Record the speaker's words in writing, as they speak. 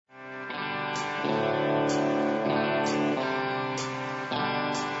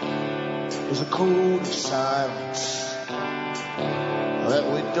There's a code of silence that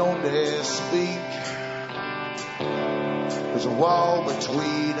we don't dare speak. There's a wall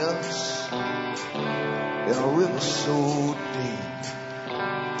between us and a river so deep.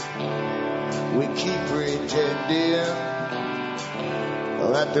 We keep pretending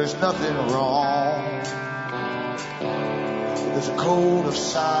that there's nothing wrong. There's a code of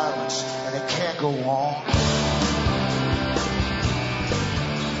silence and it can't go on.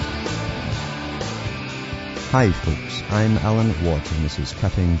 Hi folks, I'm Alan Watt and this is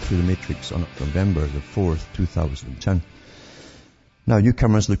Cutting Through the Matrix on November the 4th, 2010. Now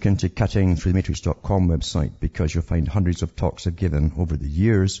newcomers look into cuttingthroughthematrix.com website because you'll find hundreds of talks I've given over the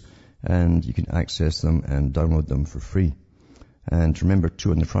years and you can access them and download them for free. And remember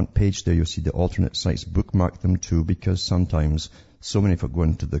too, on the front page there you'll see the alternate sites, bookmark them too, because sometimes so many folk go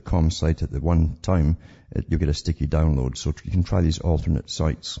into the com site at the one time, you'll get a sticky download. So you can try these alternate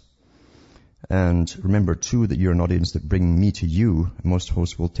sites. And remember too that you're an audience that bring me to you. Most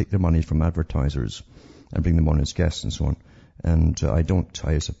hosts will take their money from advertisers and bring them on as guests and so on. And I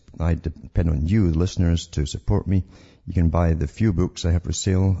depend on you, the listeners, to support me. You can buy the few books I have for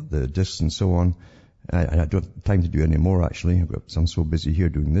sale, the discs and so on. I don't have time to do any more actually. I'm so busy here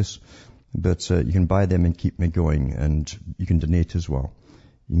doing this. But you can buy them and keep me going, and you can donate as well.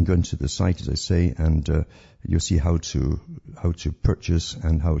 You can go into the site, as I say, and you'll see how to purchase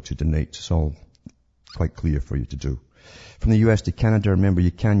and how to donate. It's all quite clear for you to do. From the US to Canada, remember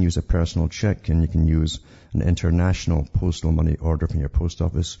you can use a personal check and you can use an international postal money order from your post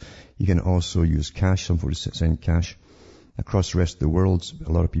office. You can also use cash, some folks send cash. Across the rest of the world,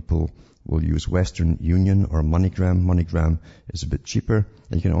 a lot of people will use Western Union or MoneyGram. MoneyGram is a bit cheaper.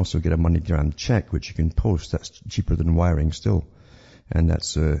 And you can also get a MoneyGram check, which you can post. That's cheaper than wiring still. And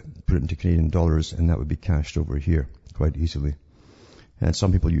that's put into Canadian dollars, and that would be cashed over here quite easily. And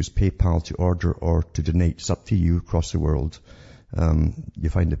some people use PayPal to order or to donate. It's up to you across the world. You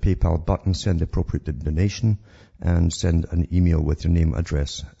find the PayPal button, send the appropriate donation, and send an email with your name,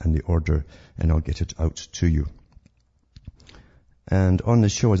 address, and the order, and I'll get it out to you. And on the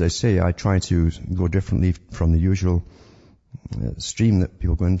show, as I say, I try to go differently from the usual stream that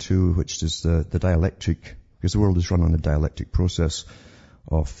people go into, which is the dialectic, because the world is run on a dialectic process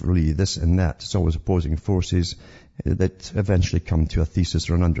of really this and that. It's always opposing forces that eventually come to a thesis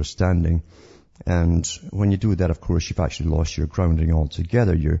or an understanding. And when you do that, of course, you've actually lost your grounding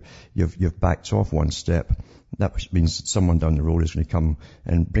altogether. You've backed off one step. That means someone down the road is going to come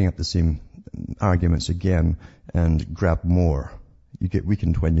and bring up the same arguments again and grab more. You get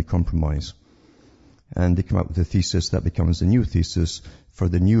weakened when you compromise. And they come up with a thesis that becomes the new thesis for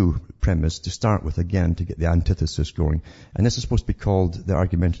the new premise to start with again to get the antithesis going. And this is supposed to be called the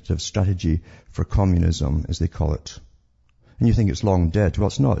argumentative strategy for communism, as they call it. And you think it's long dead. Well,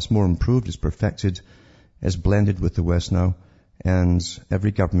 it's not. It's more improved. It's perfected. It's blended with the West now. And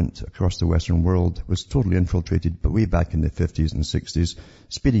every government across the Western world was totally infiltrated, but way back in the 50s and 60s,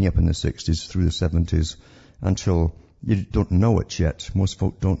 speeding up in the 60s through the 70s until you don't know it yet. Most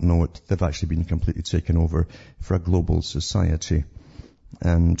folk don't know it. They've actually been completely taken over for a global society.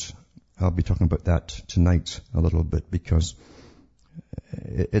 And I'll be talking about that tonight a little bit because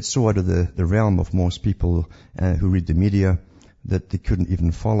it's so out of the realm of most people who read the media that they couldn't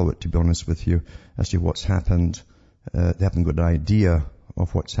even follow it, to be honest with you, as to what's happened. They haven't got an idea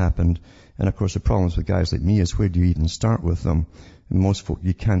of what's happened. And of course the problems with guys like me is where do you even start with them? And most folk,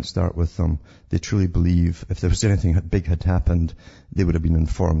 you can't start with them. They truly believe if there was anything big had happened, they would have been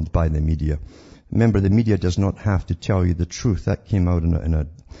informed by the media. Remember, the media does not have to tell you the truth. That came out in a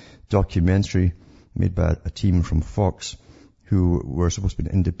documentary made by a team from Fox who were supposed to be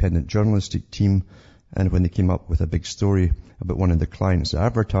an independent journalistic team. And when they came up with a big story about one of the clients that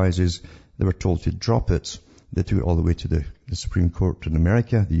advertises, they were told to drop it. They took it all the way to the Supreme Court in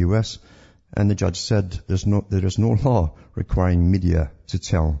America, the US, and the judge said there is no law requiring media to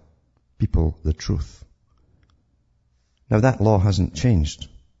tell people the truth. Now that law hasn't changed.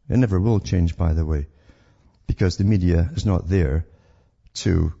 It never will change, by the way, because the media is not there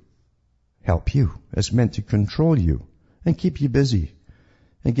to help you. It's meant to control you and keep you busy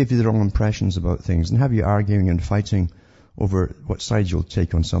and give you the wrong impressions about things and have you arguing and fighting over what side you'll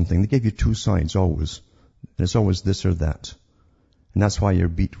take on something. They give you two sides always. And it's always this or that. And that's why you're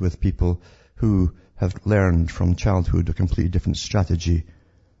beat with people who have learned from childhood a completely different strategy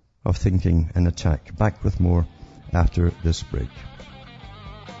of thinking and attack. Back with more after this break.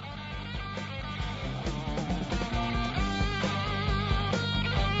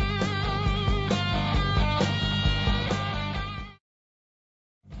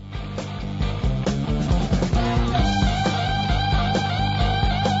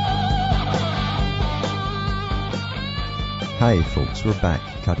 Hi folks, we're back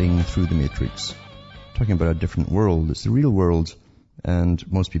cutting through the matrix, talking about a different world. It's the real world,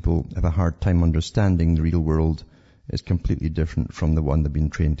 and most people have a hard time understanding the real world is completely different from the one they've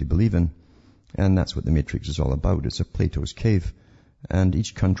been trained to believe in. And that's what the matrix is all about. It's a Plato's cave. And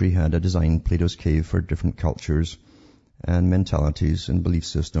each country had a designed Plato's cave for different cultures and mentalities and belief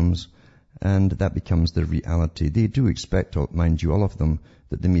systems. And that becomes the reality. They do expect, mind you, all of them,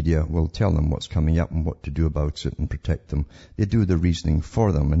 that the media will tell them what's coming up and what to do about it and protect them. They do the reasoning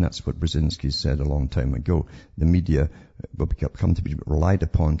for them, and that's what Brzezinski said a long time ago. The media will come to be relied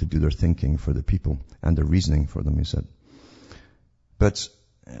upon to do their thinking for the people and their reasoning for them, he said. But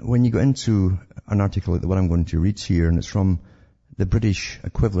when you go into an article like the one I'm going to read here, and it's from the British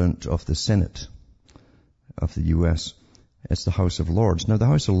equivalent of the Senate of the US, it's the House of Lords. Now, the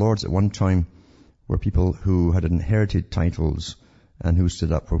House of Lords at one time were people who had inherited titles and who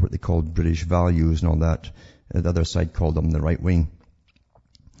stood up for what they called British values and all that. The other side called them the right wing.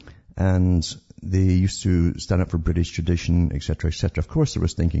 And they used to stand up for British tradition, etc., etc. Of course, there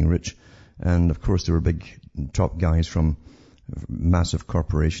was thinking rich, and of course there were big top guys from massive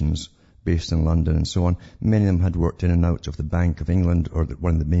corporations based in London and so on. Many of them had worked in and out of the Bank of England, or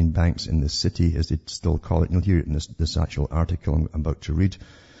one of the main banks in the city, as they still call it. And you'll hear it in this actual article I'm about to read.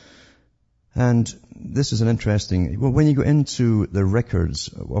 And this is an interesting, well, when you go into the records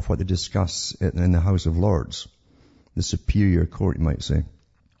of what they discuss in the House of Lords, the Superior Court, you might say,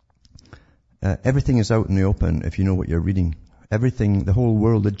 everything is out in the open if you know what you're reading. Everything, the whole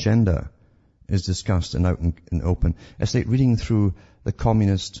world agenda is discussed and out in the open. It's like reading through the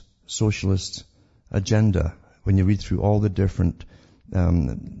communist, socialist agenda when you read through all the different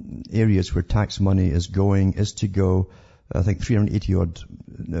areas where tax money is to go. I think 380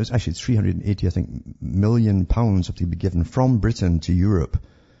 million pounds have to be given from Britain to Europe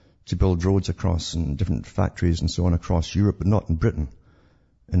to build roads across and different factories and so on across Europe, but not in Britain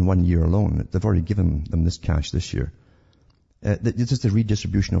in 1 year alone. They've already given them this cash this year. This is the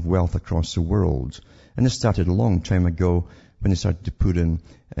redistribution of wealth across the world. And this started a long time ago when they started to put in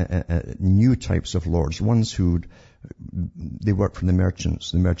new types of lords, ones they worked for the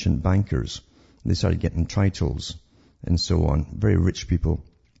merchants, the merchant bankers. They started getting titles and so on, very rich people.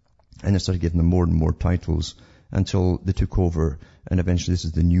 And they started giving them more and more titles until they took over, and eventually this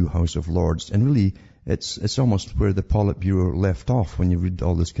is the new House of Lords. And really, it's almost where the Politburo left off when you read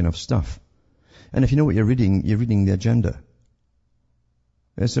all this kind of stuff. And if you know what you're reading the agenda.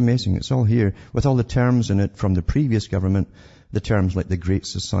 It's amazing. It's all here with all the terms in it from the previous government, the terms like the Great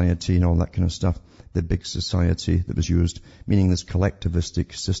Society and all that kind of stuff, the big society that was used, meaning this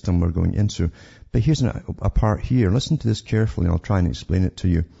collectivistic system we're going into. But here's a part here. Listen to this carefully. I'll try and explain it to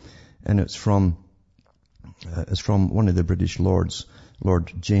you. And it's from one of the British lords,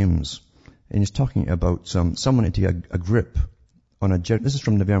 Lord James. And he's talking about someone to take a grip on this is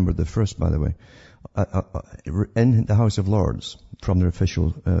from November the 1st, by the way, in the House of Lords from their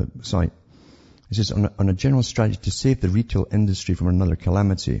official site. It says, on a general strategy to save the retail industry from another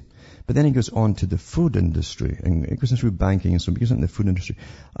calamity. But then he goes on to the food industry, and it goes through banking, and so it goes into the food industry.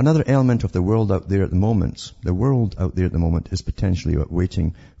 Another element of the world out there at the moment is potentially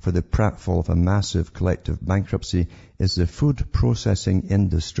waiting for the pratfall of a massive collective bankruptcy, is the food processing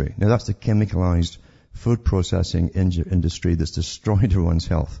industry. Now that's the chemicalized food processing industry that's destroyed everyone's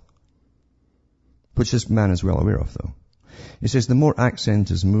health, which this man is well aware of, though. He says the more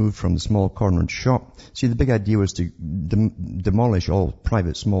accent is moved from the small cornered shop. See, the big idea was to demolish all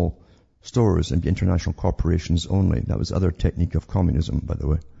private small stores and be international corporations only. That was the other technique of communism, by the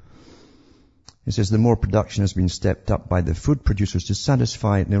way. He says the more production has been stepped up by the food producers to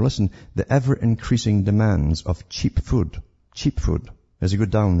satisfy, now listen, the ever-increasing demands of cheap food. Cheap food. As you go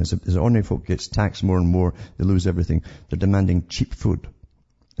down, as ordinary folk gets taxed more and more, they lose everything. They're demanding cheap food. And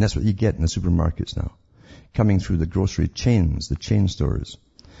that's what you get in the supermarkets now, coming through the grocery chains, the chain stores.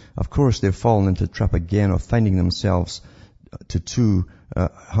 Of course, they've fallen into the trap again of finding themselves to too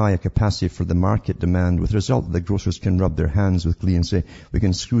high a capacity for the market demand, with the result that the grocers can rub their hands with glee and say, we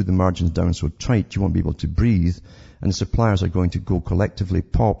can screw the margins down so tight you won't be able to breathe. And the suppliers are going to go collectively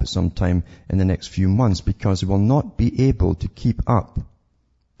pop at some time in the next few months because they will not be able to keep up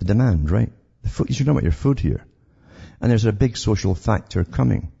the demand, right? The food, you should know about your food here. And there's a big social factor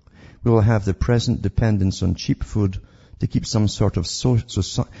coming. We will have the present dependence on cheap food to keep some sort of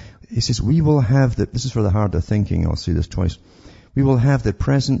society. He says, we will have this is for the harder thinking, I'll say this twice. We will have the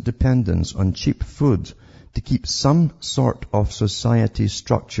present dependence on cheap food to keep some sort of society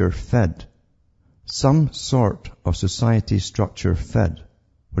structure fed. Some sort of society structure fed.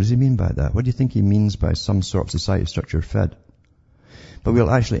 What does he mean by that? What do you think he means by some sort of society structure fed? But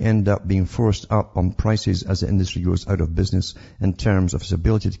we'll actually end up being forced up on prices as the industry goes out of business in terms of its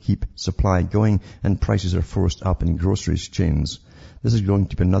ability to keep supply going, and prices are forced up in groceries chains. This is going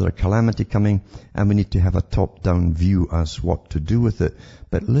to be another calamity coming, and we need to have a top-down view as what to do with it.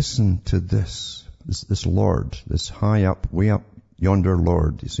 But listen to this Lord, this high up, way up yonder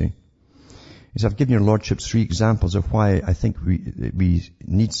Lord, you see. He says, I've given your lordships 3 examples of why I think we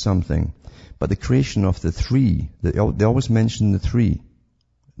need something. But the creation of the 3, they always mention the 3.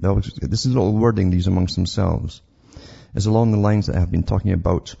 This is all wording these amongst themselves. Is along the lines that I have been talking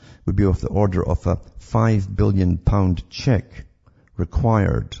about, would be of the order of a £5 billion check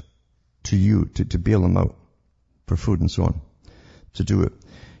required to you to bail them out for food and so on, to do it.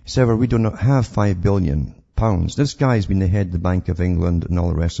 He said, well, we do not have £5 billion. This guy's been the head of the Bank of England and all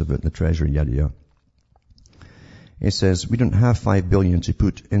the rest of it, the Treasury, yada yada. He says, we don't have $5 billion to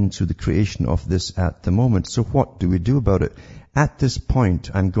put into the creation of this at the moment, so what do we do about it? At this point,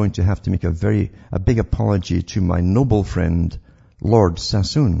 I'm going to have to make a big apology to my noble friend, Lord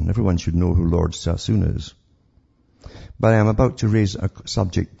Sassoon. Everyone should know who Lord Sassoon is. But I am about to raise a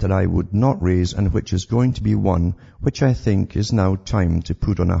subject that I would not raise, and which is going to be one which I think is now time to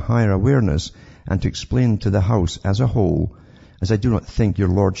put on a higher awareness and to explain to the House as a whole, as I do not think your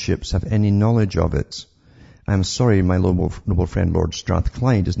lordships have any knowledge of it. I am sorry my noble friend Lord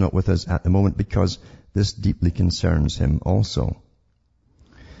Strathclyde is not with us at the moment, because this deeply concerns him also.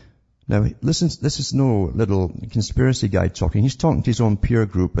 Now, listen, this is no little conspiracy guy talking. He's talking to his own peer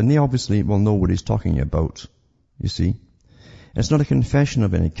group, and they obviously will know what he's talking about, you see. It's not a confession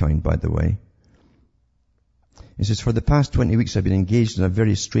of any kind, by the way. He says, for the past 20 weeks I've been engaged in a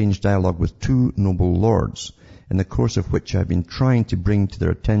very strange dialogue with 2 noble lords, in the course of which I've been trying to bring to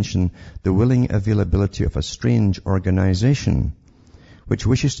their attention the willing availability of a strange organization which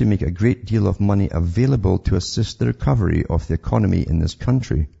wishes to make a great deal of money available to assist the recovery of the economy in this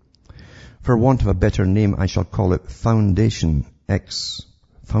country. For want of a better name, I shall call it Foundation X.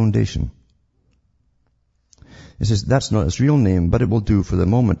 Foundation. He says, that's not its real name, but it will do for the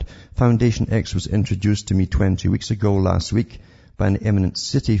moment. Foundation X was introduced to me 20 weeks ago last week by an eminent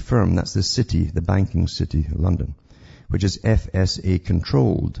City firm. That's the City, the banking city of London, which is FSA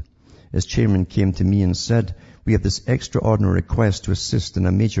controlled. As chairman came to me and said, we have this extraordinary request to assist in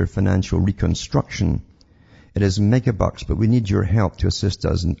a major financial reconstruction. It is megabucks, but we need your help to assist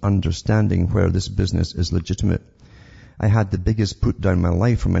us in understanding where this business is legitimate. I had the biggest put down in my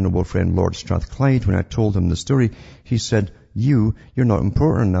life from my noble friend Lord Strathclyde when I told him the story. He said, you're not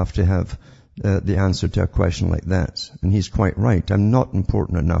important enough to have the answer to a question like that. And he's quite right. I'm not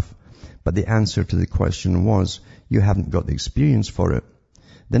important enough. But the answer to the question was, you haven't got the experience for it.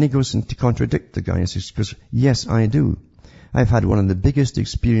 Then he goes in to contradict the guy and says, yes, I do. I've had one of the biggest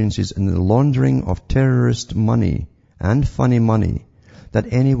experiences in the laundering of terrorist money and funny money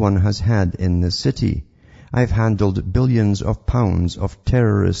that anyone has had in the city. I've handled billions of pounds of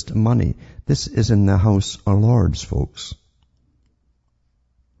terrorist money. This is in the House of Lords, folks.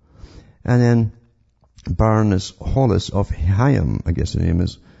 And then Baroness Hollis of Higham, I guess the name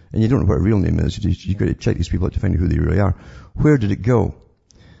is, and you don't know what her real name is. You've got to check these people out to find out who they really are. Where did it go?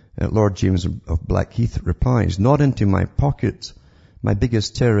 Lord James of Blackheath replies, not into my pocket. My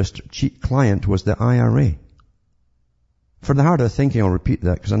biggest terrorist cheat client was the IRA. For the harder thinking, I'll repeat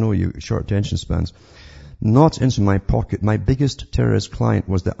that because I know you short attention spans. Not into my pocket. My biggest terrorist client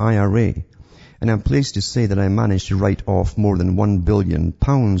was the IRA. And I'm pleased to say that I managed to write off more than £1 billion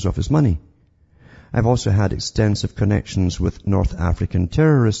of his money. I've also had extensive connections with North African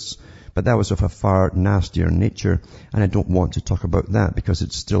terrorists, but that was of a far nastier nature, and I don't want to talk about that because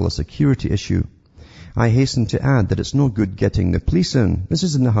it's still a security issue. I hasten to add that it's no good getting the police in. This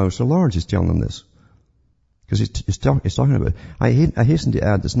is in the House of Lords, he's telling them this. Because he's talking about it. I hasten to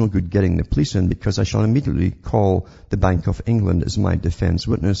add there's no good getting the police in because I shall immediately call the Bank of England as my defence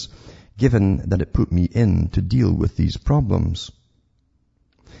witness, given that it put me in to deal with these problems.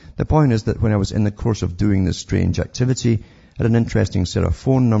 The point is that when I was in the course of doing this strange activity, I had an interesting set of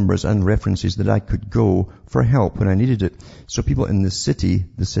phone numbers and references that I could go for help when I needed it. So people in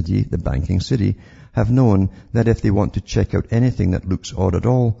the banking city, have known that if they want to check out anything that looks odd at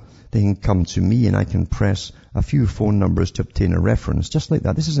all, they can come to me and I can press a few phone numbers to obtain a reference. Just like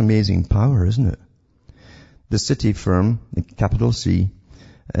that. This is amazing power, isn't it? The City firm, the capital C,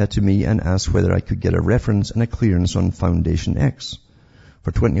 to me and asked whether I could get a reference and a clearance on Foundation X.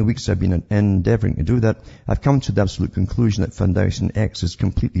 For 20 weeks I've been endeavoring to do that. I've come to the absolute conclusion that Foundation X is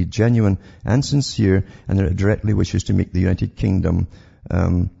completely genuine and sincere, and that it directly wishes to make the United Kingdom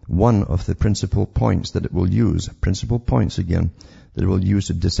one of the principal points that it will use. Principal points again. that it will use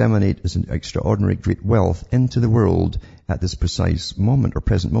to disseminate its extraordinary great wealth into the world at this precise moment or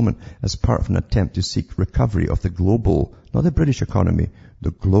present moment as part of an attempt to seek recovery of the global, not the British economy,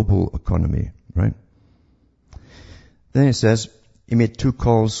 the global economy, right? Then it says, he made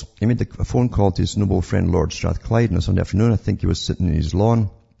a phone call to his noble friend Lord Strathclyde on a Sunday afternoon. I think he was sitting in his lawn.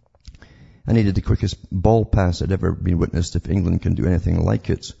 And he did the quickest ball pass that had ever been witnessed if England can do anything like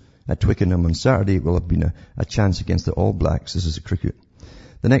it. At Twickenham on Saturday, it will have been a chance against the All Blacks. This is a cricket.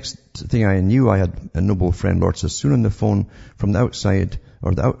 The next thing I knew, I had a noble friend, Lord Sassoon, on the phone from the outside,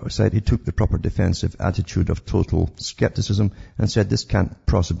 he took the proper defensive attitude of total skepticism and said, this can't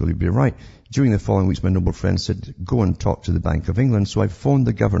possibly be right. During the following weeks, my noble friend said, go and talk to the Bank of England. So I phoned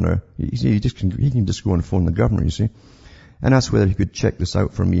the governor. He can just go and phone the governor, you see, and asked whether he could check this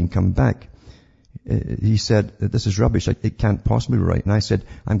out for me and come back. He said, this is rubbish. It can't possibly be right. And I said,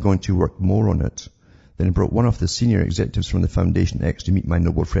 I'm going to work more on it. Then he brought one of the senior executives from the Foundation X to meet my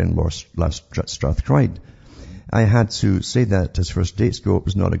noble friend, Lord Strathclyde. I had to say that as first dates go, it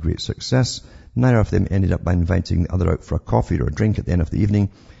was not a great success. Neither of them ended up by inviting the other out for a coffee or a drink at the end of the evening,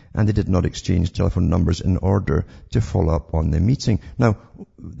 and they did not exchange telephone numbers in order to follow up on the meeting. Now,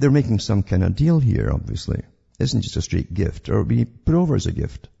 they're making some kind of deal here, obviously. It isn't just a straight gift, or be put over as a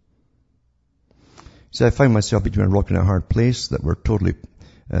gift. So I found myself between a rock and a hard place that were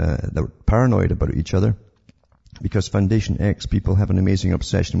paranoid about each other, because Foundation X people have an amazing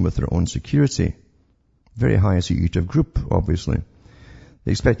obsession with their own security. Very high executive group, obviously.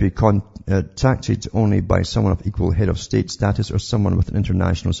 They expect to be contacted only by someone of equal head of state status or someone with an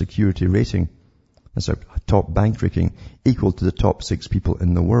international security rating. That's a top bank ranking equal to the top 6 people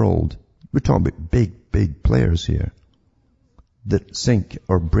in the world. We're talking about big players here that sink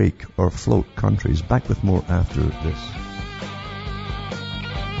or break or float countries. Back with more after this.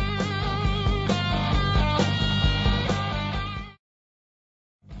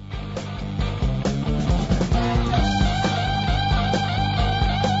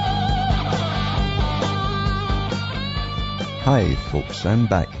 Hi folks, I'm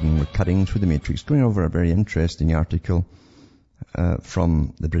back and we're cutting through the matrix, going over a very interesting article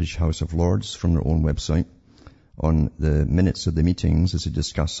from the British House of Lords, from their own website, on the minutes of the meetings as they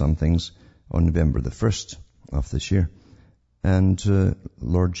discuss some things on November the 1st of this year. And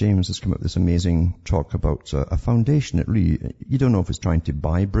Lord James has come up with this amazing talk about a foundation that really, you don't know if it's trying to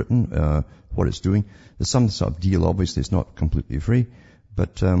buy Britain, what it's doing. There's some sort of deal, obviously it's not completely free,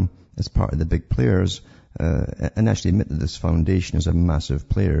 but it's part of the big players, and actually admit that this foundation is a massive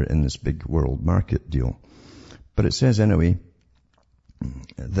player in this big world market deal. But it says anyway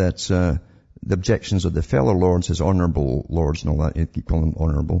that the objections of the fellow lords, his honourable lords and all that, you keep calling them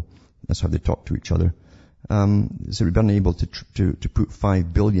honourable, that's how they talk to each other, so we've been able to put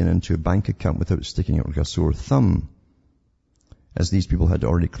 $5 billion into a bank account without sticking out like a sore thumb, as these people had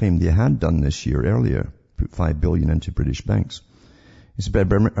already claimed they had done this year earlier, put $5 billion into British banks. He said,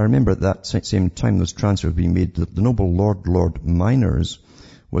 but I remember at that same time those transfers being made, the noble Lord Miners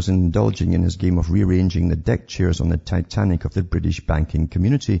was indulging in his game of rearranging the deck chairs on the Titanic of the British banking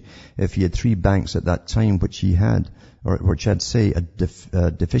community. If he had 3 banks at that time which had, say, a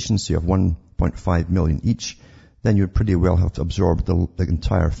deficiency of $1.5 million each, then you would pretty well have absorbed the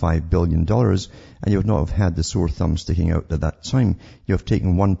entire $5 billion, and you would not have had the sore thumb sticking out at that time. You have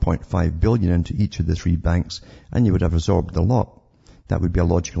taken $1.5 billion into each of the 3 banks, and you would have absorbed the lot. That would be a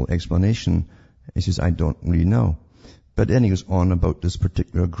logical explanation. He says, I don't really know. But then he goes on about this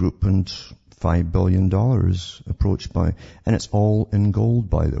particular group and $5 billion approached by, and it's all in gold,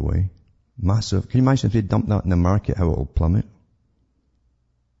 by the way. Massive. Can you imagine if they dumped that in the market, how it will plummet?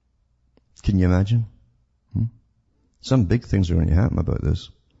 Can you imagine? Some big things are going to happen about this.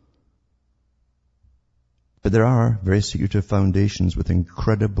 But there are very secretive foundations with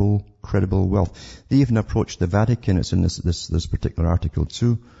incredible wealth. They even approached the Vatican, it's in this particular article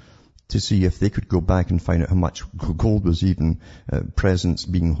too, to see if they could go back and find out how much gold was even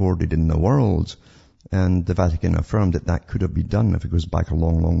present being hoarded in the world. And the Vatican affirmed that could have been done if it goes back a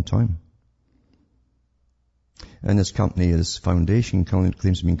long time. And this company, this foundation, claims to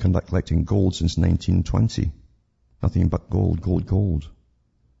have been collecting gold since 1920. Nothing but gold.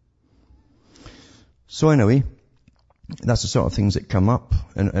 So anyway, that's the sort of things that come up.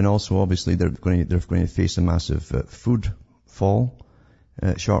 And also obviously they're going to face a massive food fall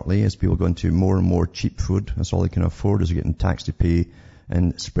shortly as people go into more and more cheap food. That's all they can afford, is getting tax to pay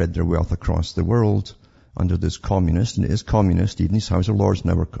and spread their wealth across the world under this communist. And it is communist. Even these House of Lords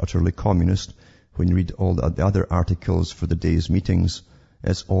never utterly communist. When you read all the other articles for the day's meetings,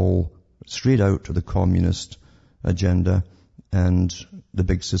 it's all straight out of the communist agenda and the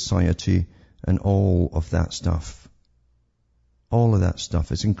big society and all of that stuff. All of that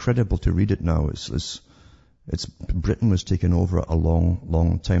stuff. It's incredible to read it now. It's Britain was taken over a long,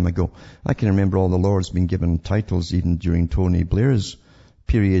 long time ago. I can remember all the lords being given titles even during Tony Blair's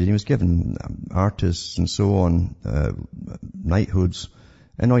period. He was given artists and so on, knighthoods.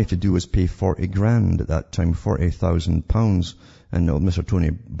 And all you have to do was pay 40 grand at that time, £40,000. And Mr. Tony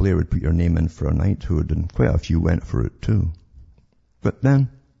Blair would put your name in for a knighthood, and quite a few went for it too. But then,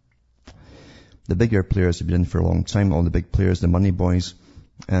 the bigger players have been in for a long time, all the big players, the money boys,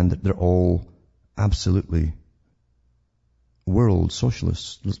 and they're all absolutely world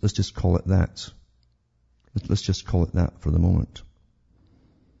socialists. Let's just call it that. Let's just call it that for the moment.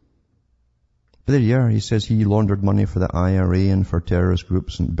 But there you are. He says he laundered money for the IRA and for terrorist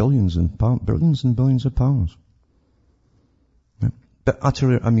groups and billions and billions of pounds. But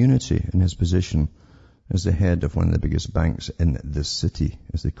utter immunity in his position as the head of one of the biggest banks in this city,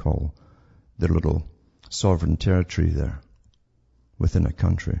 as they call their little sovereign territory there within a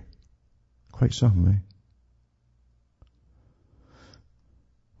country. Quite something, eh?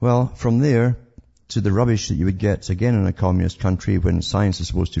 Well, from there to the rubbish that you would get again in a communist country when science is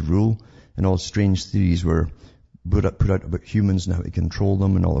supposed to rule and all strange theories were put out about humans and how to control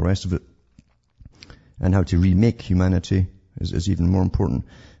them and all the rest of it, and how to remake humanity is even more important.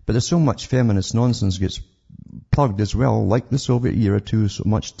 But there's so much feminist nonsense gets plugged as well, like the Soviet era too. So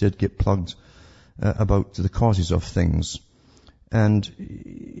much did get plugged about the causes of things. And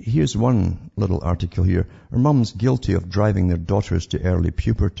here's one little article here. Her mum's guilty of driving their daughters to early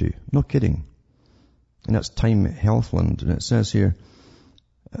puberty. No kidding. And that's Time Healthland. And it says here,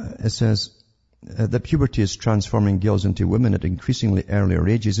 that puberty is transforming girls into women at increasingly earlier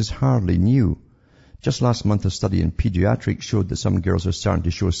ages is hardly new. Just last month, a study in pediatrics showed that some girls are starting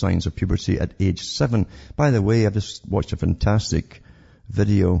to show signs of puberty at age 7. By the way, I've just watched a fantastic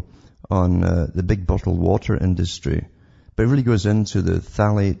video on the big bottled water industry. But it really goes into the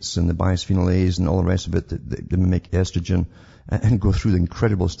phthalates and the bisphenol A's and all the rest of it that mimic estrogen, and go through the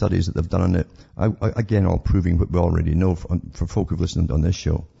incredible studies that they've done on it. Again, all proving what we already know for folk who've listened on this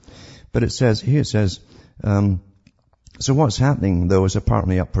show. But it says, so what's happening, though, is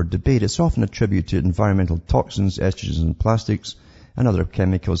apparently up for debate. It's often attributed to environmental toxins, estrogens and plastics, and other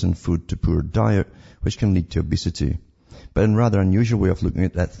chemicals in food to poor diet, which can lead to obesity. But in a rather unusual way of looking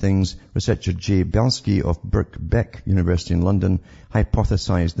at things, researcher Jay Belsky of Birkbeck University in London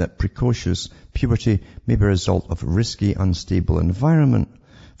hypothesized that precocious puberty may be a result of risky, unstable environment.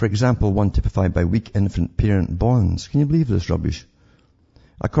 For example, one typified by weak infant-parent bonds. Can you believe this rubbish?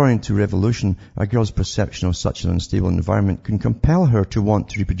 According to Revolution, a girl's perception of such an unstable environment can compel her to want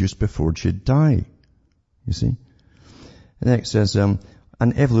to reproduce before she die. You see? And then it says, an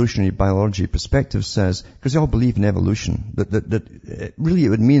evolutionary biology perspective says, because they all believe in evolution, that really it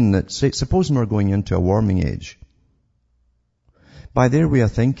would mean that, say, supposing we're going into a warming age. By their way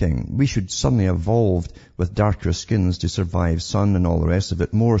of thinking, we should suddenly evolved with darker skins to survive sun and all the rest of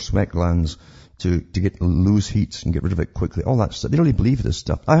it, more sweat glands to lose heat and get rid of it quickly, all that stuff. They really believe this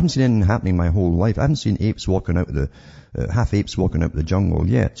stuff. I haven't seen anything happening my whole life. I haven't seen apes walking out of half apes walking out of the jungle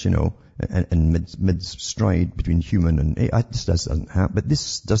yet, in mid-stride between human and ape. This doesn't happen. But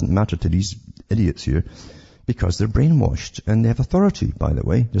this doesn't matter to these idiots here because they're brainwashed and they have authority, by the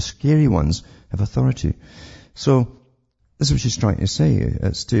way. The scary ones have authority. So this is what she's trying to say.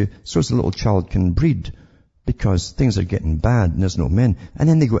 So as a little child can breed because things are getting bad and there's no men. And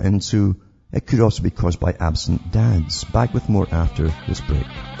then they go into, it could also be caused by absent dads. Back with more after this break.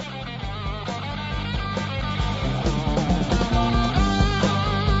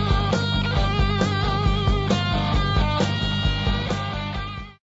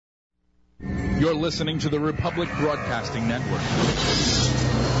 You're listening to the Republic Broadcasting Network,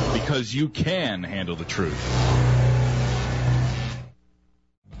 because you can handle the truth.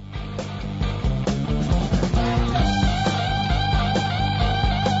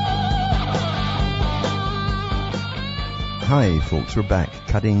 Hi folks, we're back,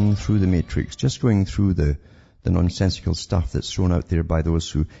 cutting through the matrix, just going through the nonsensical stuff that's thrown out there by those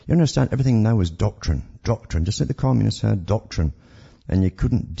who, you understand, everything now is doctrine, just like the communists had doctrine, and you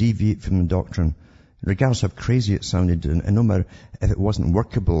couldn't deviate from the doctrine, regardless of how crazy it sounded, and no matter if it wasn't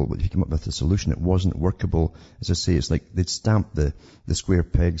workable, if you came up with a solution, it wasn't workable. As I say, it's like they'd stamp the square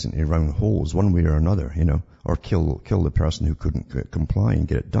pegs into round holes one way or another, or kill the person who couldn't comply and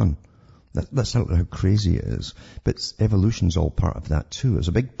get it done. That's how crazy it is. But evolution's all part of that too. It's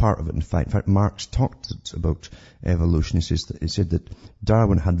a big part of it. In fact, Marx talked about evolution. He said that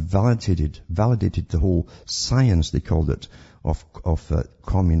Darwin had validated the whole science, they called it, of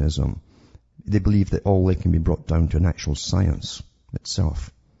communism. They believe that all they can be brought down to an actual science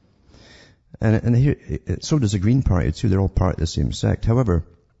itself. And here, so does the Green Party too. They're all part of the same sect. However,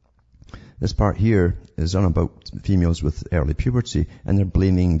 this part here is on about females with early puberty, and they're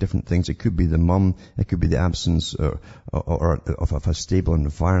blaming different things. It could be the mum, it could be the absence or of a stable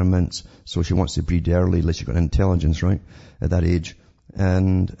environment. So she wants to breed early, unless you've got intelligence, right, at that age.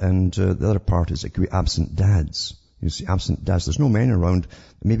 And the other part is it could be absent dads. You see, absent dads. There's no men around.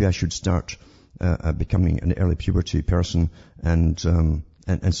 Maybe I should start becoming an early puberty person, and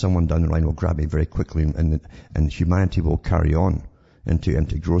someone down the line will grab me very quickly, and humanity will carry on into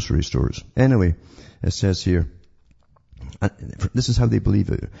empty grocery stores. Anyway, it says here, this is how they believe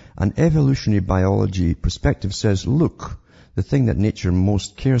it. An evolutionary biology perspective says, look, the thing that nature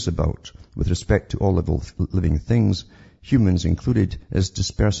most cares about with respect to all living things, humans included, is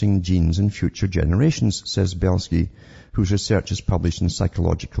dispersing genes in future generations, says Belsky, whose research is published in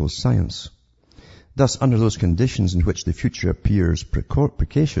Psychological Science. Thus, under those conditions in which the future appears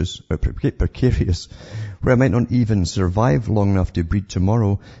precarious, where I might not even survive long enough to breed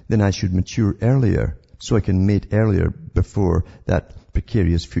tomorrow, then I should mature earlier, so I can mate earlier before that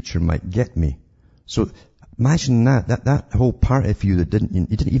precarious future might get me. So imagine that whole part of you that you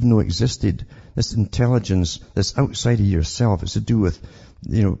didn't even know existed, this intelligence that's outside of yourself. It's to do with,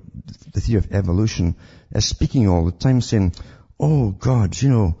 the theory of evolution, speaking all the time, saying, oh God,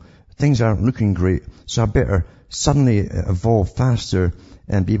 things aren't looking great, so I better suddenly evolve faster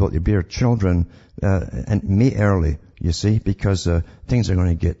and be able to bear children and mate early, you see, because things are going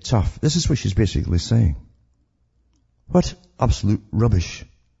to get tough. This is what she's basically saying. What absolute rubbish.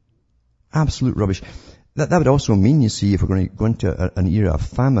 Absolute rubbish. That would also mean, you see, if we're going to go into an era of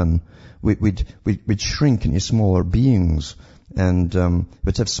famine, we'd shrink into smaller beings, and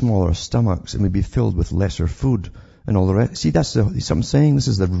we'd have smaller stomachs, and we'd be filled with lesser food. And all the rest. See, that's what I'm saying. This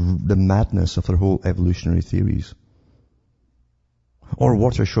is the madness of their whole evolutionary theories. Or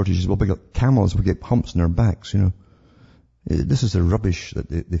water shortages. Well, we got camels, we get humps in their backs, This is the rubbish that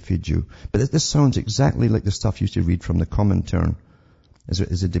they feed you. But this sounds exactly like the stuff you used to read from the Comintern as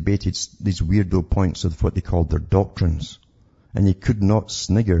they debated these weirdo points of what they called their doctrines. And you could not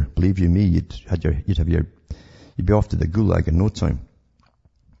snigger. Believe you me, you'd be off to the gulag in no time.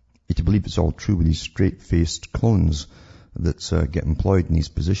 To believe it's all true with these straight-faced clones that get employed in these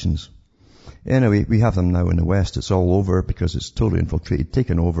positions. Anyway, we have them now in the West. It's all over because it's totally infiltrated,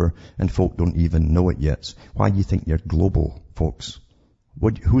 taken over, and folk don't even know it yet. Why do you think you're global, folks?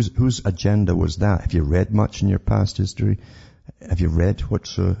 Whose agenda was that? Have you read much in your past history? Have you read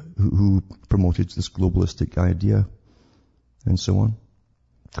who promoted this globalistic idea? And so on?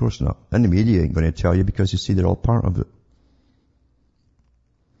 Of course not. And the media ain't going to tell you because you see they're all part of it.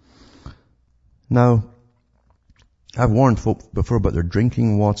 Now, I've warned folk before about their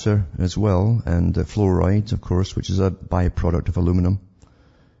drinking water as well, and fluoride, of course, which is a byproduct of aluminum.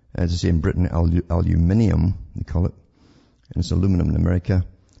 As I say in Britain, aluminium, they call it. And it's aluminum in America.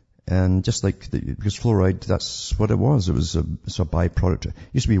 And just like, because fluoride, that's what it was. It's a byproduct. It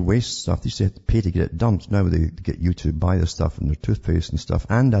used to be waste stuff. They used to have to pay to get it dumped. Now they get you to buy the stuff in their toothpaste and stuff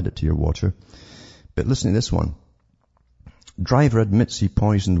and add it to your water. But listen to this one. Driver admits he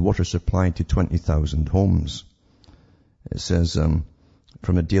poisoned water supply to 20,000 homes. It says,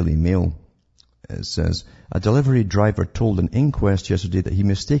 from a Daily Mail, it says, a delivery driver told an inquest yesterday that he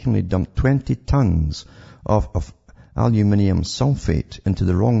mistakenly dumped 20 tons of aluminium sulfate into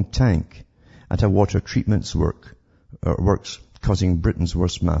the wrong tank at a water treatment works, causing Britain's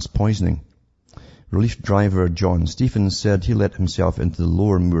worst mass poisoning. Relief driver John Stephens said he let himself into the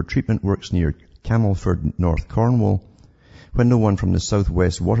Lower Moor treatment works near Camelford, North Cornwall. When no one from the South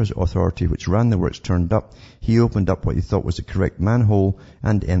West Water Authority, which ran the works, turned up, he opened up what he thought was the correct manhole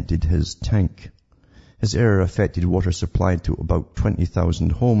and emptied his tank. His error affected water supply to about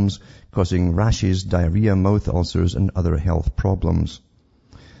 20,000 homes, causing rashes, diarrhea, mouth ulcers, and other health problems.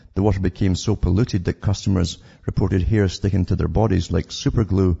 The water became so polluted that customers reported hair sticking to their bodies like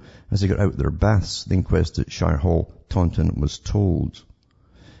superglue as they got out their baths, the inquest at Shire Hall, Taunton, was told.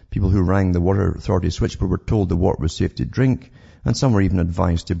 People who rang the water authority switchboard were told the water was safe to drink, and some were even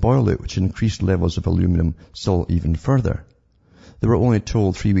advised to boil it, which increased levels of aluminum still even further. They were only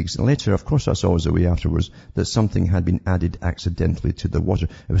told 3 weeks later, of course that's always the way afterwards, that something had been added accidentally to the water.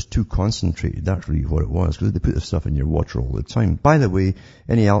 It was too concentrated, that's really what it was, because they put this stuff in your water all the time. By the way,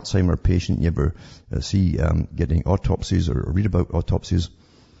 any Alzheimer patient you ever see getting autopsies or read about autopsies,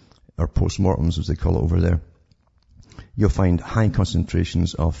 or postmortems as they call it over there, you'll find high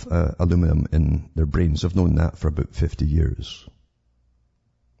concentrations of aluminum in their brains. I've known that for about 50 years.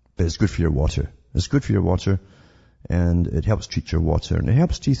 But it's good for your water. It's good for your water, and it helps treat your water. And it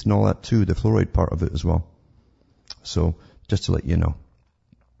helps teeth and all that too, the fluoride part of it as well. So, just to let you know.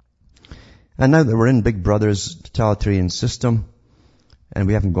 And now that we're in Big Brother's totalitarian system, and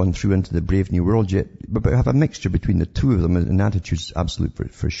we haven't gone through into the Brave New World yet, but we have a mixture between the two of them, and attitudes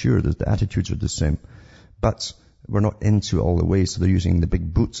absolute for sure. The attitudes are the same. But we're not into it all the way, so they're using the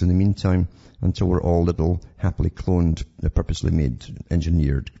big boots in the meantime until we're all little happily cloned, purposely made,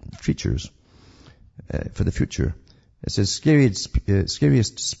 engineered creatures for the future. It says,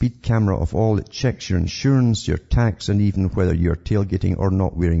 scariest speed camera of all. It checks your insurance, your tax, and even whether you're tailgating or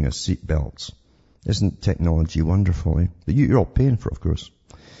not wearing a seatbelt. Isn't technology wonderful, eh? That you're all paying for, of course.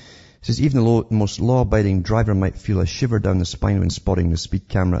 It says, even the most law-abiding driver might feel a shiver down the spine when spotting the speed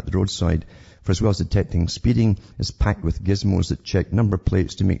camera at the roadside. For as well as detecting speeding, it's packed with gizmos that check number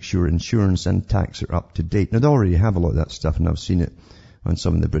plates to make sure insurance and tax are up to date. Now, they already have a lot of that stuff, and I've seen it on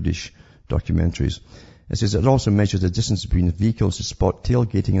some of the British documentaries. It says it also measures the distance between vehicles to spot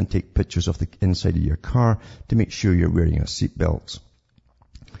tailgating and take pictures of the inside of your car to make sure you're wearing a seatbelt.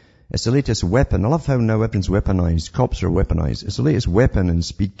 It's the latest weapon. I love how now everything's weaponized. Cops are weaponized. It's the latest weapon in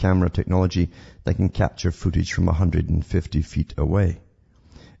speed camera technology that can capture footage from 150 feet away.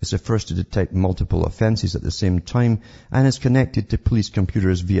 It's the first to detect multiple offences at the same time and is connected to police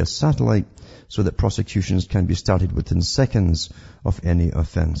computers via satellite so that prosecutions can be started within seconds of any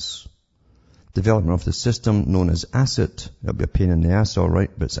offence. Development of the system known as ASSET. That'll be a pain in the ass, all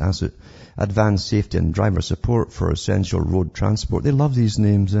right, but it's ASSET. Advanced Safety and Driver Support for Essential Road Transport. They love these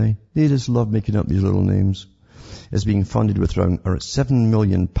names, eh? They just love making up these little names. Is being funded with around £7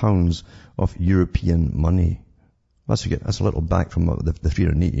 million of European money. That's a little back from the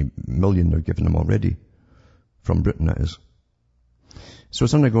 380 million they're giving them already. From Britain, that is. So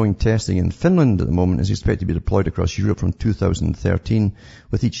it's undergoing testing in Finland at the moment. It's expected to be deployed across Europe from 2013,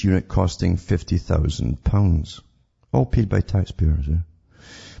 with each unit costing £50,000. All paid by taxpayers. Eh?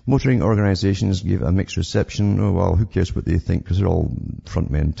 Motoring organisations give a mixed reception. Oh well, who cares what they think, because they're all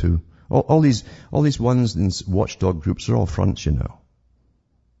front men too. All these ones in watchdog groups are all fronts, you know.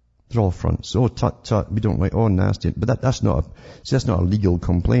 They're all fronts. Oh, tut tut, we don't like. Oh, nasty. But that's not a legal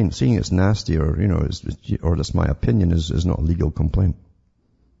complaint. Saying it's nasty, or or that's my opinion, is not a legal complaint.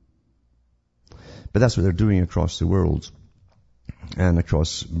 But that's what they're doing across the world and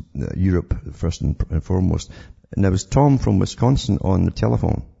across Europe, first and foremost. And there was Tom from Wisconsin on the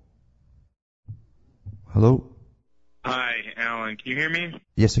telephone. Hello? Hi, Alan. Can you hear me?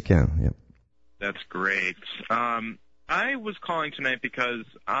 Yes, I can. Yep. That's great. I was calling tonight because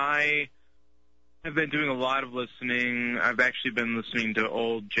I have been doing a lot of listening. I've actually been listening to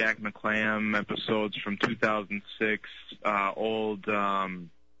old Jack McClam episodes from 2006, old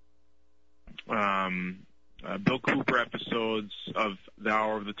Bill Cooper episodes of The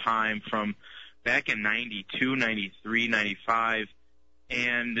Hour of the Time from back in 92, 93, 95.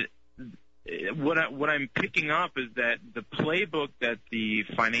 And what I'm picking up is that the playbook that the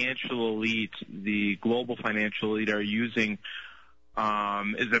financial elite, the global financial elite, are using is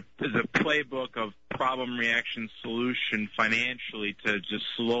a playbook of problem, reaction, solution financially to just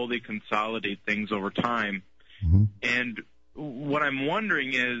slowly consolidate things over time. Mm-hmm. And what I'm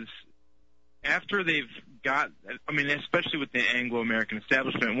wondering is, after they've got, especially with the Anglo-American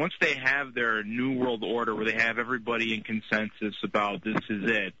establishment, once they have their New World Order, where they have everybody in consensus about this is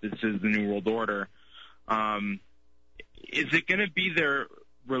it, this is the New World Order, is it going to be their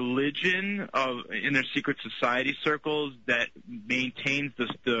religion in their secret society circles that maintains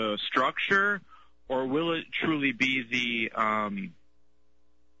the structure, or will it truly be the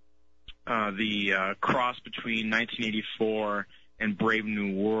cross between 1984 and Brave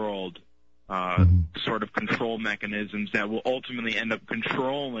New World? Sort of control mechanisms that will ultimately end up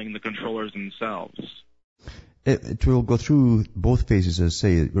controlling the controllers themselves. It will go through both phases, as I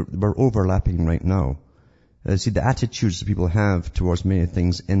say. We're overlapping right now. See, the attitudes that people have towards many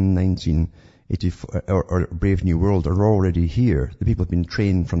things in 1984 or Brave New World are already here. The people have been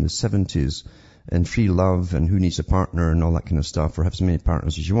trained from the 70s in free love and who needs a partner and all that kind of stuff, or have as many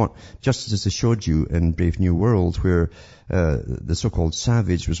partners as you want. Just as they showed you in Brave New World, where the so-called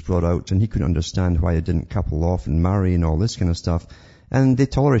savage was brought out and he couldn't understand why they didn't couple off and marry and all this kind of stuff. And they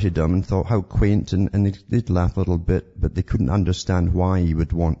tolerated them and thought how quaint, and they'd laugh a little bit, but they couldn't understand why you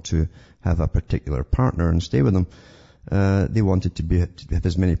would want to have a particular partner and stay with them. They wanted to have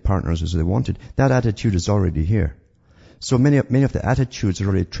as many partners as they wanted. That attitude is already here. So many of the attitudes are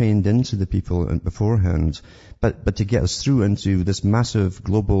already trained into the people beforehand. But to get us through into this massive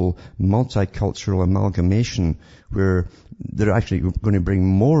global multicultural amalgamation where they're actually going to bring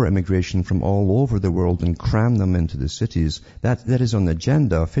more immigration from all over the world and cram them into the cities, that is on the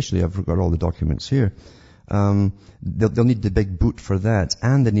agenda officially. I've got all the documents here. they'll need the big boot for that,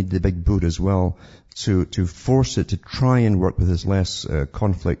 and they need the big boot as well to force it to try and work with as less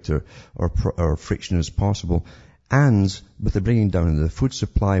conflict or friction as possible. And with the bringing down of the food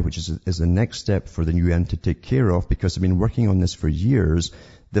supply, which is the next step for the UN to take care of, because they've been working on this for years.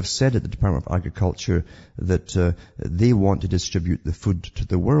 They've said at the Department of Agriculture that they want to distribute the food to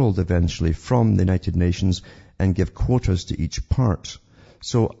the world eventually from the United Nations and give quotas to each part.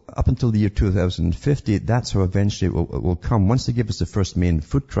 So up until the year 2050, that's how eventually it will come. Once they give us the first main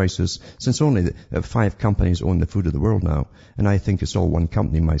food crisis, since only 5 companies own the food of the world now, and I think it's all one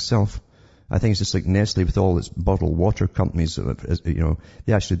company myself. I think it's just like Nestle with all its bottled water companies,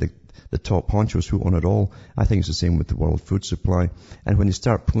 they actually the top honchos who own it all. I think it's the same with the world food supply. And when you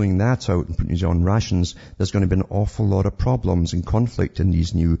start pulling that out and putting it on rations, there's going to be an awful lot of problems and conflict in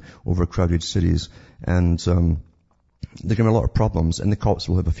these new overcrowded cities. And there are going to be a lot of problems, and the cops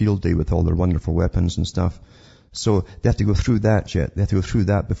will have a field day with all their wonderful weapons and stuff. So they have to go through that yet. They have to go through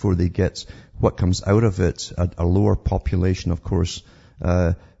that before they get what comes out of it, a lower population, of course,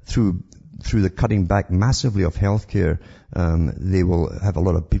 through the cutting back massively of healthcare. They will have a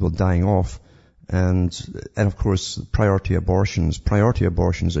lot of people dying off. And of course, priority abortions,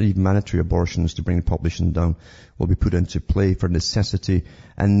 or even mandatory abortions to bring the population down will be put into play for necessity.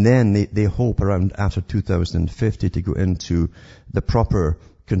 And then they hope around after 2050 to go into the proper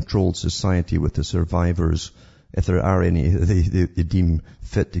controlled society with the survivors, if there are any they deem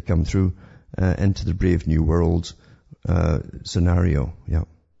fit to come through, into the Brave New World scenario. Yeah.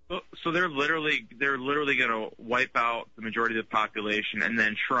 So they're literally going to wipe out the majority of the population and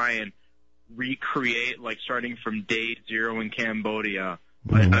then try and recreate, like starting from day 0 in Cambodia,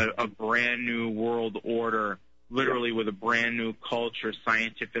 a brand new world order, literally with a brand new culture,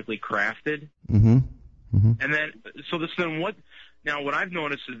 scientifically crafted. And then, what I've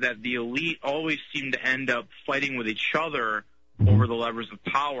noticed is that the elite always seem to end up fighting with each other over the levers of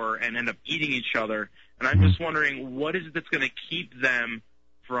power and end up eating each other. And I'm just wondering, what is it that's going to keep them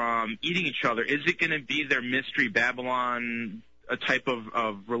from eating each other? Is it going to be their mystery Babylon, a type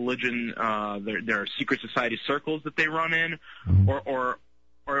of religion, their secret society circles that they run in, or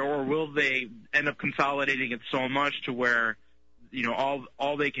will they end up consolidating it so much to where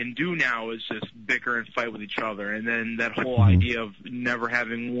all they can do now is just bicker and fight with each other, and then that whole idea of never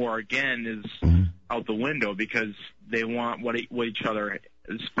having war again is out the window because they want what each other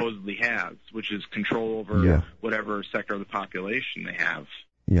supposedly has, which is control over whatever sector of the population they have.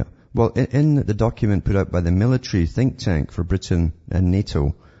 Yeah. Well, in the document put out by the military think tank for Britain and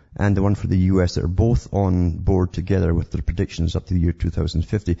NATO, and the one for the US that are both on board together with their predictions up to the year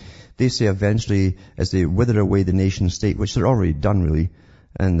 2050, they say eventually, as they wither away the nation state, which they're already done really,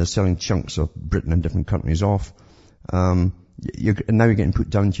 and they're selling chunks of Britain and different countries off, now you're getting put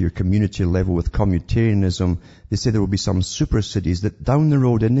down to your community level with communitarianism. They say there will be some super cities that down the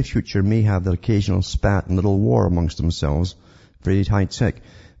road in the future may have their occasional spat and little war amongst themselves, very high tech.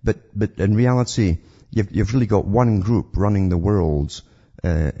 But in reality, you've really got one group running the world.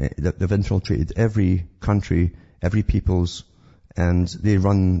 They've infiltrated every country, every peoples, and they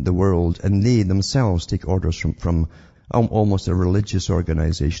run the world, and they themselves take orders from almost a religious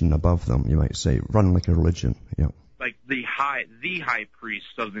organization above them, you might say, run like a religion. Yeah. Like the high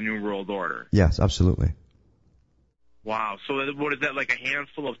priest of the New World Order. Yes, absolutely. Wow. So what is that, like a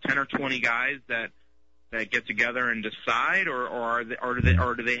handful of 10 or 20 guys that get together and decide, or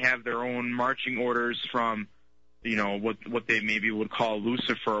do they have their own marching orders from, what they maybe would call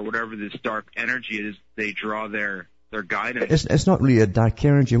Lucifer or whatever this dark energy is? They draw their guidance. It's not really a dark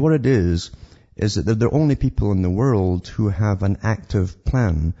energy. What it is that they're the only people in the world who have an active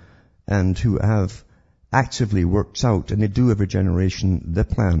plan and who have actively worked out, and they do every generation the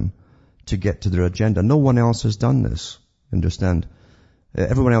plan to get to their agenda. No one else has done this, understand?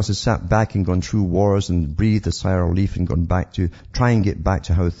 Everyone else has sat back and gone through wars and breathed a sigh of relief and gone back to try and get back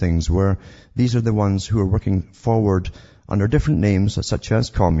to how things were. These are the ones who are working forward under different names, such as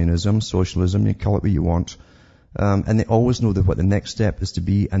communism, socialism, you call it what you want. And they always know what the next step is to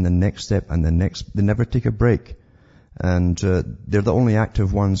be, and the next step, and the next. They never take a break. And they're the only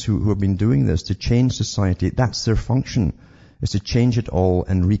active ones who have been doing this to change society. That's their function, is to change it all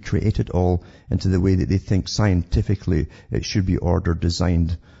and recreate it all into the way that they think scientifically it should be ordered,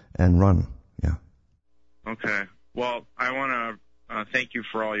 designed, and run. Yeah. Okay. Well, I want to thank you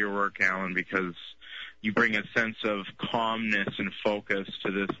for all your work, Alan, because you bring a sense of calmness and focus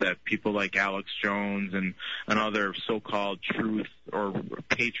to this that people like Alex Jones and other so-called truth or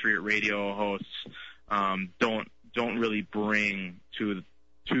patriot radio hosts don't really bring to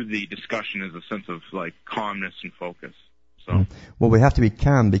the discussion, as a sense of like calmness and focus. So. Well, we have to be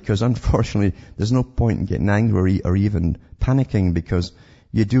calm because unfortunately there's no point in getting angry or even panicking, because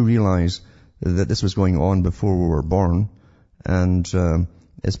you do realize that this was going on before we were born, and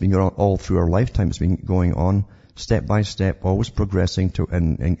it's been going on all through our lifetime. It's been going on step by step, always progressing to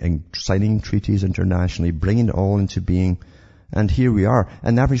and signing treaties internationally, bringing it all into being. And here we are.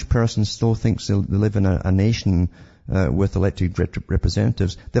 An average person still thinks they live in a nation with elected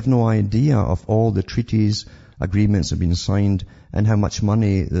representatives. They have no idea of all the treaties, agreements that have been signed, and how much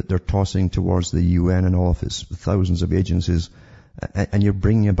money that they're tossing towards the UN and all of its thousands of agencies. And you're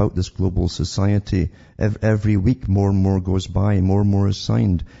bringing about this global society. Every week more and more goes by, more and more is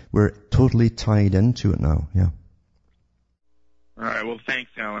signed. We're totally tied into it now. Yeah. All right. Well,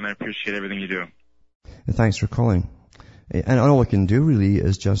 thanks, Alan. I appreciate everything you do. And thanks for calling. And all I can do really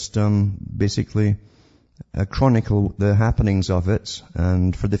is just basically chronicle the happenings of it,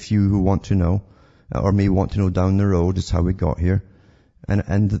 and for the few who want to know, or may want to know down the road, is how we got here.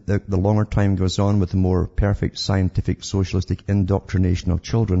 And the longer time goes on with the more perfect scientific socialistic indoctrination of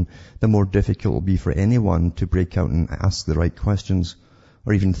children, the more difficult it will be for anyone to break out and ask the right questions,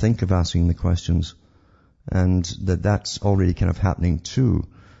 or even think of asking the questions. And that's already kind of happening too.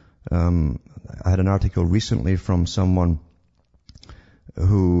 I had an article recently from someone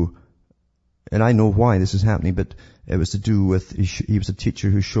who, and I know why this is happening, but it was to do with, he was a teacher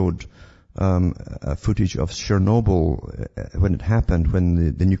who showed footage of Chernobyl when it happened,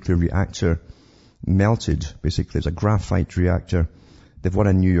 when the nuclear reactor melted. Basically, it was a graphite reactor. They've won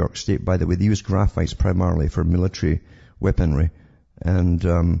in New York State, by the way. They use graphites primarily for military weaponry.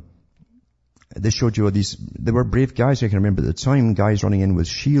 And they showed you all these, they were brave guys, I can remember at the time, guys running in with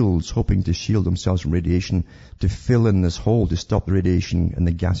shields, hoping to shield themselves from radiation, to fill in this hole, to stop the radiation and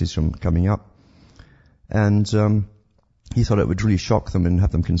the gases from coming up. And he thought it would really shock them and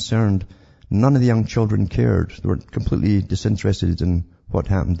have them concerned. None of the young children cared. They were completely disinterested in what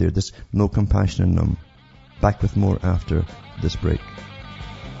happened there. There's no compassion in them. Back with more after this break.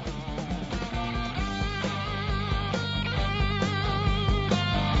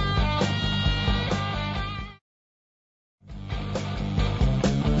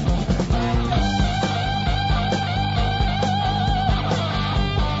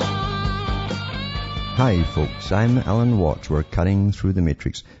 Hi folks, I'm Alan Watt. We're cutting through the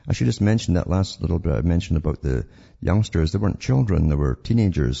matrix. I should just mention that last little bit I mentioned about the youngsters. They weren't children, they were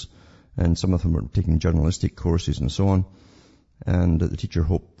teenagers, and some of them were taking journalistic courses and so on. And the teacher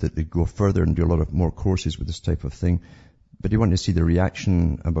hoped that they'd go further and do a lot of more courses with this type of thing. But he wanted to see the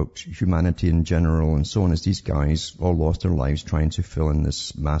reaction about humanity in general and so on, as these guys all lost their lives trying to fill in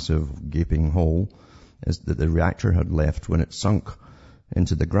this massive gaping hole as that the reactor had left when it sunk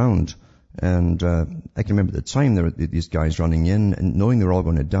into the ground. And I can remember at the time there were these guys running in and knowing they were all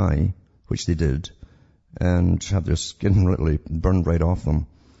going to die, which they did, and have their skin literally burned right off them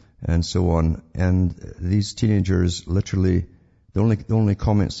and so on. And these teenagers literally, the only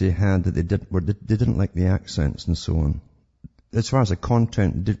comments they had that they did were they didn't like the accents and so on. As far as the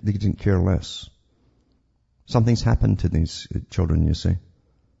content, they didn't care less. Something's happened to these children, you see.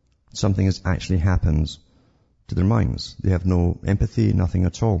 Something has actually happened to their minds. They have no empathy, nothing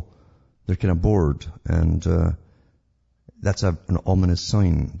at all. They're kind of bored, and that's an ominous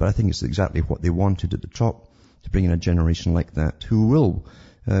sign. But I think it's exactly what they wanted at the top, to bring in a generation like that who will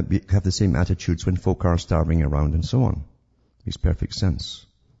have the same attitudes when folk are starving around and so on. Makes perfect sense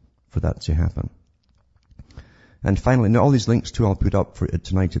for that to happen. And finally, now all these links too I'll put up for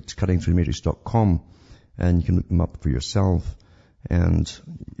tonight at cuttingthroughthematrix.com, and you can look them up for yourself, and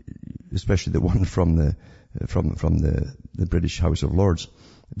especially the one from the British House of Lords.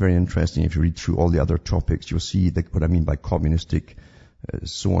 Very interesting. If you read through all the other topics, you'll see what I mean by communistic,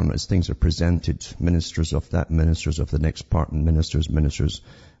 so on, as things are presented. Ministers of that, ministers of the next part, and ministers,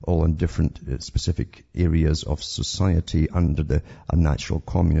 all in different specific areas of society under a natural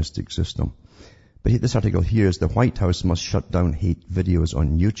communistic system. But this article here is the White House must shut down hate videos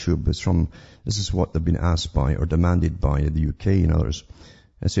on YouTube. This is what they've been asked by or demanded by the UK and others.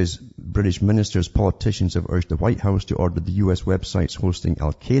 It says, British ministers, politicians have urged the White House to order the US websites hosting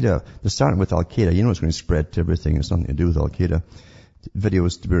Al-Qaeda. They're starting with Al-Qaeda. You know it's going to spread to everything. It's nothing to do with Al-Qaeda.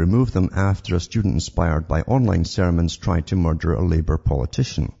 Videos to be removed them after a student inspired by online sermons tried to murder a Labour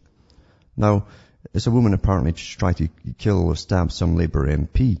politician. Now, it's a woman apparently tried to kill or stab some Labour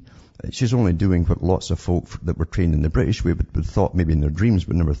MP. She's only doing what lots of folk that were trained in the British way, but thought maybe in their dreams,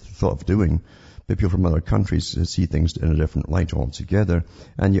 but never thought of doing. But people from other countries see things in a different light altogether.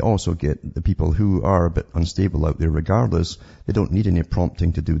 And you also get the people who are a bit unstable out there regardless. They don't need any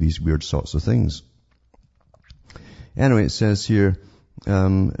prompting to do these weird sorts of things. Anyway, it says here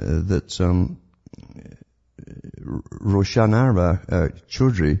that Roshanara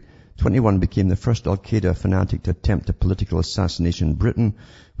Chaudhry, 21, became the first Al-Qaeda fanatic to attempt a political assassination in Britain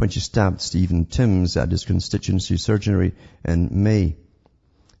when she stabbed Stephen Timms at his constituency surgery in May.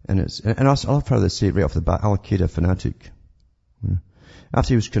 And I'll further say it right off the bat, Al-Qaeda fanatic.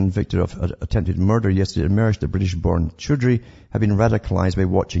 After he was convicted of attempted murder yesterday, it emerged that British-born Chaudhry had been radicalized by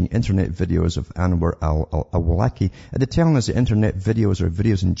watching internet videos of Anwar al-Awlaki. They're telling us that internet videos or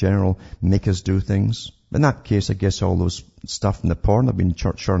videos in general make us do things. In that case, I guess all those stuff in the porn have been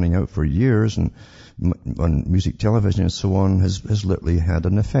churning out for years and on music, television and so on has literally had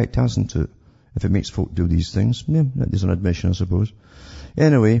an effect, hasn't it? If it makes folk do these things. Yeah, that is an admission, I suppose.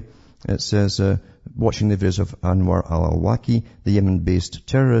 Anyway, it says, watching the videos of Anwar al-Awlaki, the Yemen-based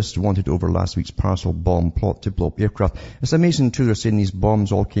terrorist wanted over last week's parcel bomb plot to blow up aircraft. It's amazing too, they're saying these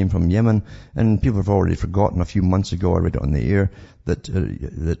bombs all came from Yemen, and people have already forgotten a few months ago, I read it on the air, that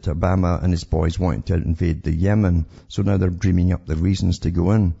Obama and his boys wanted to invade the Yemen. So now they're dreaming up the reasons to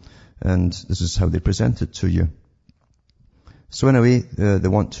go in, and this is how they present it to you. So anyway, they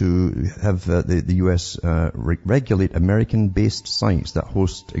want to have the US regulate American-based sites that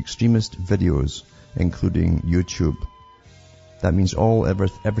host extremist videos, including YouTube. That means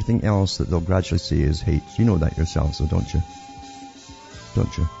everything else that they'll gradually say is hate. You know that yourselves, though, don't you?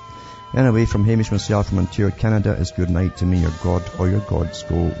 Don't you? Anyway, from Hamish myself from Ontario, Canada, it's good night to me. Your God or your gods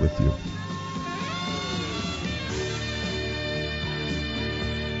go with you.